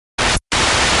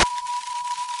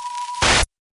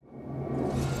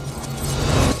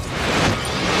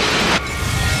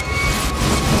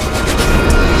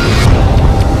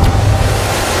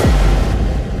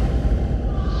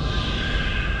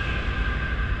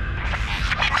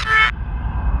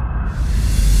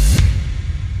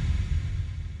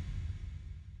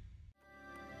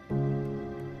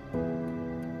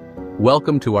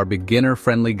Welcome to our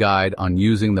beginner-friendly guide on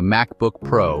using the MacBook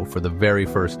Pro for the very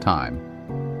first time.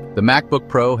 The MacBook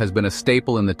Pro has been a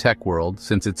staple in the tech world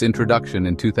since its introduction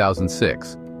in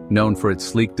 2006, known for its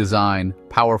sleek design,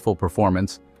 powerful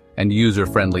performance, and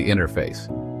user-friendly interface.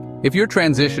 If you're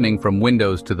transitioning from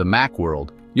Windows to the Mac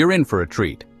world, you're in for a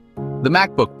treat. The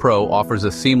MacBook Pro offers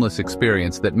a seamless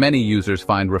experience that many users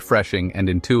find refreshing and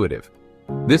intuitive.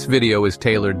 This video is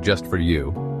tailored just for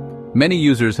you. Many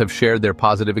users have shared their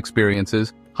positive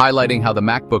experiences, highlighting how the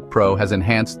MacBook Pro has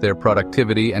enhanced their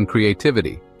productivity and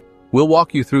creativity. We'll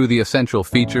walk you through the essential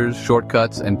features,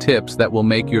 shortcuts, and tips that will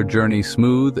make your journey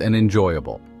smooth and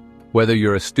enjoyable. Whether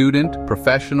you're a student,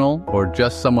 professional, or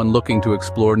just someone looking to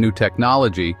explore new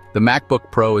technology, the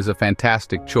MacBook Pro is a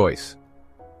fantastic choice.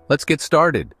 Let's get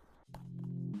started.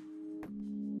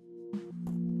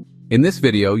 In this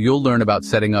video, you'll learn about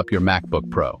setting up your MacBook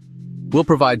Pro. We'll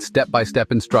provide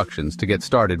step-by-step instructions to get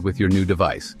started with your new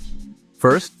device.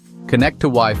 First, connect to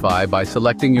Wi-Fi by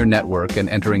selecting your network and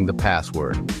entering the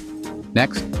password.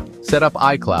 Next, set up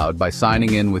iCloud by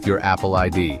signing in with your Apple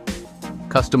ID.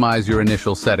 Customize your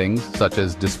initial settings, such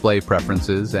as display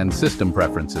preferences and system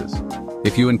preferences.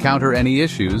 If you encounter any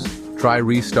issues, try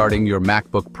restarting your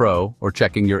MacBook Pro or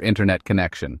checking your internet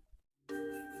connection.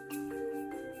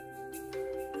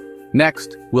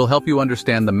 Next, we'll help you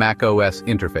understand the macOS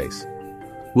interface.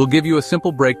 We'll give you a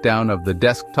simple breakdown of the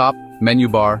desktop, menu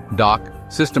bar, dock,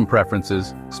 system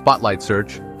preferences, spotlight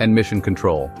search, and mission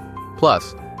control.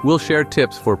 Plus, we'll share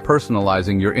tips for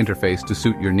personalizing your interface to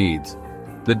suit your needs.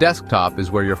 The desktop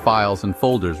is where your files and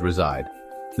folders reside.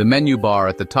 The menu bar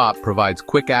at the top provides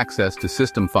quick access to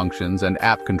system functions and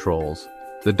app controls.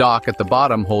 The dock at the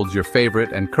bottom holds your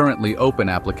favorite and currently open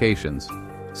applications.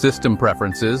 System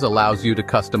Preferences allows you to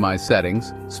customize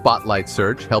settings, Spotlight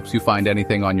Search helps you find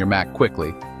anything on your Mac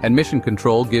quickly, and Mission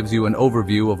Control gives you an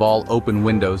overview of all open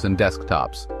windows and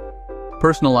desktops.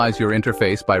 Personalize your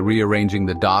interface by rearranging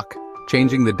the dock,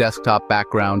 changing the desktop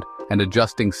background, and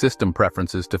adjusting system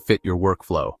preferences to fit your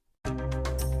workflow.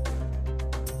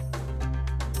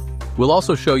 We'll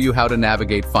also show you how to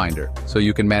navigate Finder, so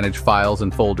you can manage files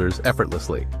and folders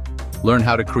effortlessly. Learn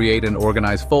how to create and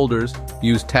organize folders,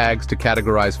 use tags to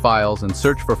categorize files, and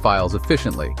search for files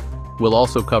efficiently. We'll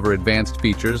also cover advanced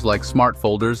features like Smart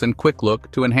Folders and Quick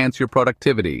Look to enhance your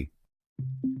productivity.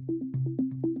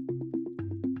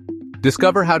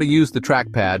 Discover how to use the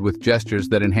trackpad with gestures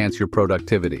that enhance your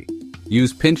productivity.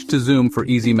 Use Pinch to zoom for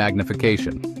easy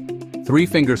magnification.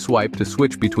 3-finger swipe to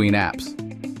switch between apps.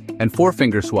 And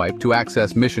 4-finger swipe to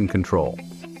access Mission Control.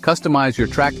 Customize your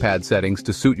trackpad settings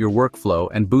to suit your workflow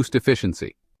and boost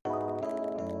efficiency.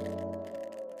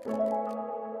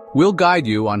 We'll guide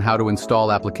you on how to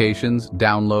install applications,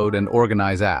 download, and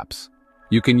organize apps.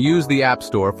 You can use the App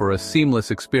Store for a seamless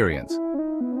experience.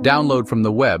 Download from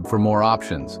the web for more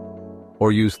options.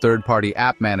 Or use third-party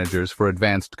app managers for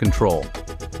advanced control.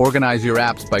 Organize your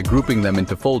apps by grouping them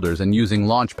into folders and using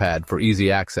Launchpad for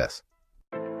easy access.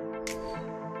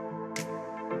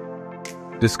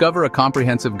 Discover a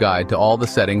comprehensive guide to all the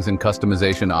settings and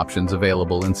customization options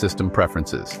available in System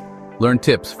Preferences. Learn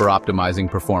tips for optimizing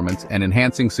performance and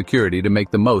enhancing security to make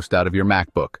the most out of your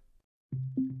MacBook.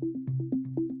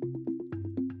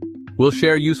 We'll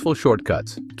share useful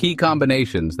shortcuts, key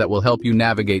combinations that will help you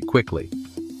navigate quickly.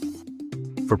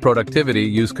 For productivity,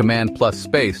 use Command plus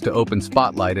Space to open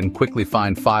Spotlight and quickly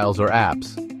find files or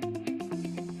apps.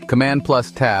 Command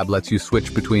plus Tab lets you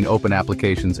switch between open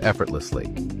applications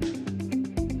effortlessly.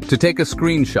 To take a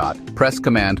screenshot, press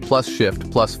Command plus Shift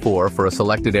plus 4 for a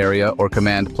selected area or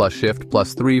Command plus Shift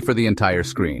plus 3 for the entire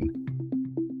screen.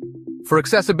 For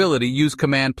accessibility, use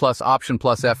Command plus Option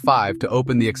plus F5 to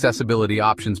open the Accessibility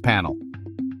Options panel.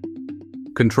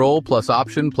 Control plus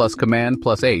Option plus Command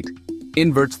plus 8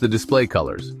 inverts the display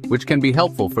colors, which can be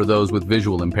helpful for those with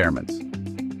visual impairments.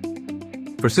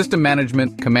 For system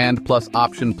management, Command plus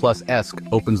Option plus ESC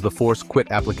opens the Force Quit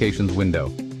Applications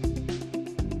window.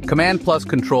 Command plus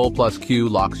Control plus Q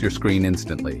locks your screen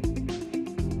instantly.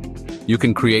 You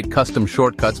can create custom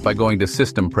shortcuts by going to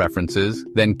System Preferences,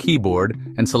 then Keyboard,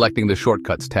 and selecting the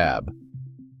Shortcuts tab.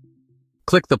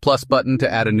 Click the plus button to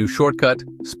add a new shortcut,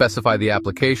 specify the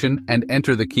application, and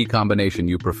enter the key combination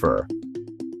you prefer.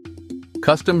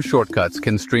 Custom shortcuts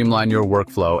can streamline your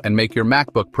workflow and make your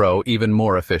MacBook Pro even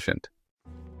more efficient.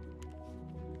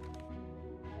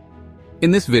 In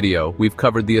this video, we've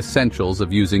covered the essentials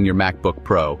of using your MacBook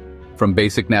Pro. From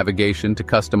basic navigation to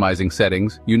customizing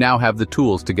settings, you now have the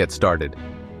tools to get started.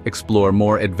 Explore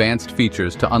more advanced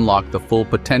features to unlock the full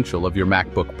potential of your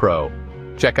MacBook Pro.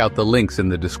 Check out the links in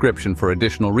the description for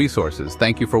additional resources.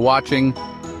 Thank you for watching.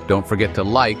 Don't forget to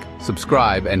like,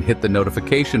 subscribe, and hit the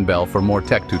notification bell for more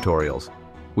tech tutorials.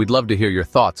 We'd love to hear your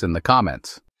thoughts in the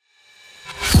comments.